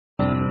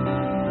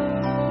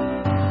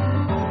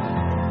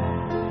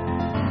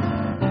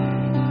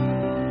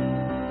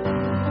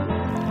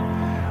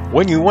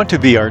When you want to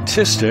be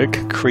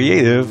artistic,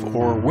 creative,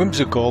 or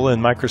whimsical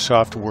in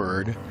Microsoft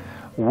Word,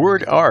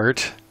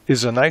 WordArt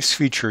is a nice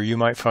feature you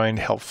might find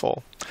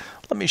helpful.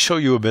 Let me show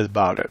you a bit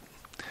about it.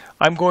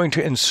 I'm going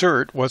to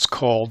insert what's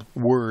called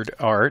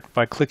WordArt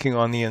by clicking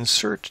on the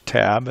Insert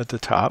tab at the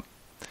top,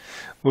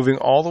 moving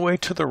all the way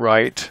to the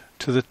right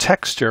to the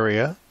text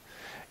area,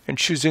 and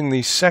choosing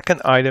the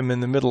second item in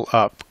the middle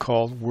up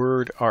called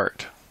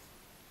WordArt.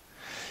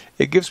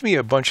 It gives me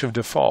a bunch of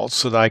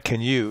defaults that I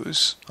can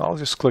use. I'll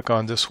just click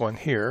on this one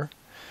here,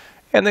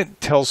 and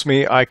it tells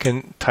me I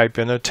can type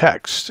in a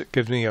text. It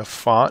gives me a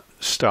font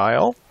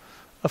style,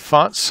 a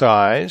font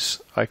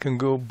size. I can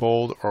go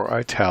bold or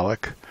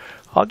italic.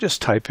 I'll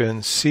just type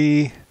in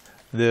 "See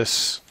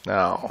this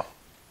now,"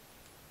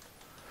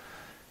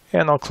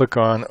 and I'll click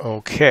on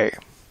OK.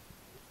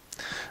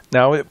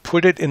 Now it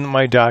put it in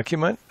my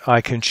document. I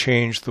can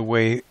change the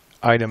way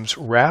items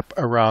wrap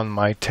around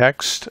my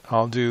text.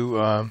 I'll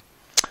do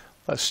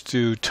let's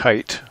do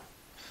tight.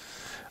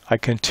 I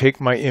can take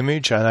my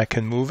image and I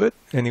can move it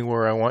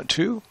anywhere I want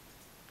to.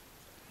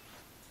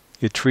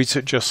 It treats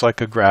it just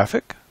like a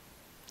graphic.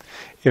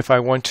 If I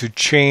want to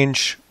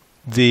change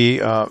the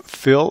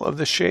fill of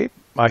the shape,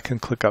 I can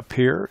click up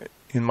here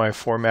in my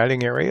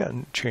formatting area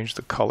and change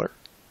the color.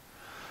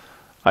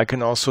 I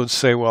can also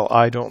say, well,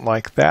 I don't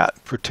like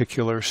that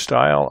particular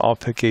style. I'll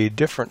pick a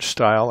different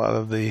style out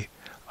of the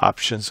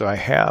options I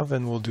have,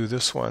 and we'll do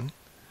this one.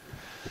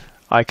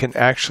 I can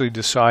actually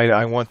decide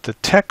I want the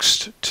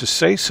text to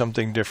say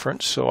something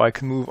different, so I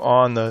can move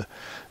on the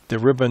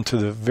ribbon to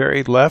the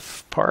very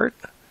left part,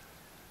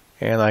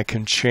 and I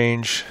can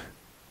change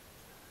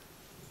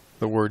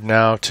the word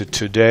now to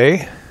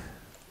today,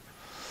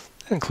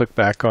 and click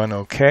back on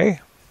OK.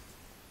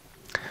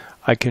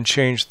 I can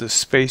change the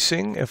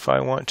spacing if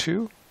I want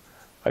to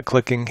by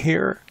clicking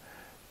here.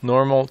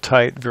 Normal,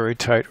 tight, very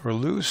tight, or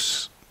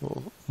loose.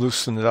 We'll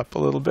loosen it up a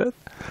little bit.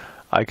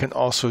 I can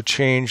also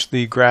change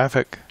the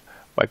graphic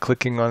by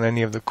clicking on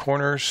any of the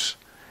corners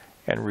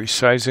and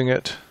resizing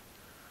it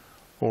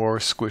or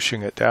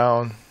squishing it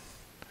down,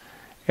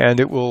 and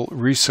it will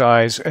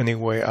resize any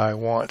way I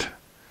want.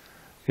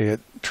 It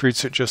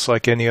treats it just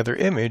like any other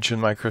image in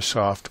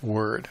Microsoft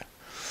Word.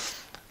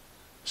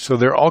 So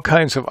there are all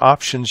kinds of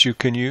options you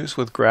can use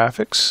with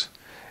graphics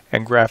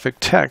and graphic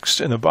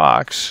text in a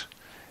box.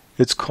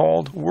 It's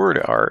called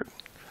WordArt.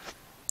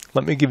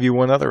 Let me give you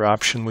one other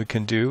option we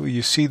can do.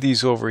 You see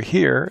these over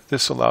here.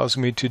 This allows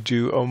me to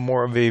do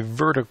more of a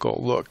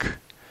vertical look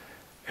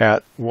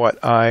at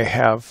what I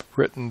have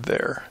written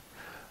there.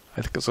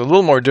 I think it's a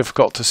little more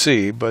difficult to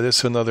see, but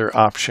it's another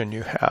option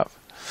you have.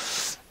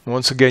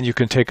 Once again, you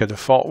can take a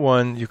default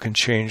one. You can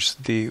change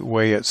the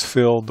way it's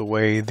filled, the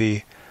way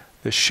the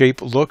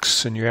shape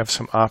looks, and you have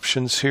some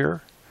options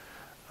here.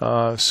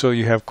 So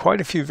you have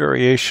quite a few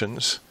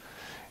variations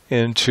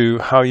into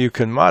how you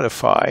can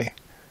modify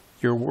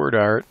your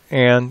WordArt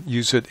and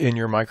use it in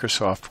your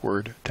Microsoft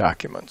Word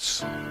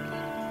documents.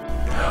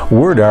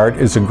 WordArt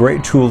is a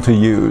great tool to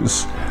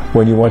use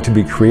when you want to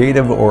be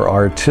creative or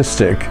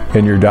artistic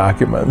in your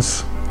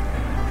documents.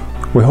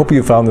 We hope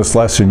you found this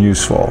lesson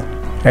useful.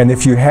 And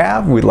if you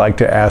have, we'd like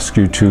to ask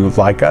you to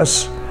like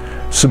us,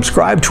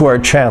 subscribe to our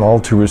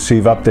channel to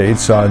receive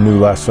updates on new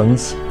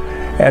lessons,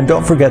 and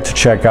don't forget to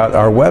check out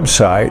our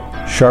website,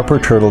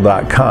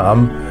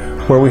 sharperturtle.com,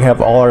 where we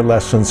have all our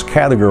lessons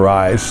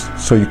categorized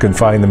so you can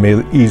find them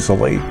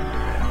easily.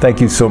 Thank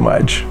you so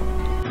much.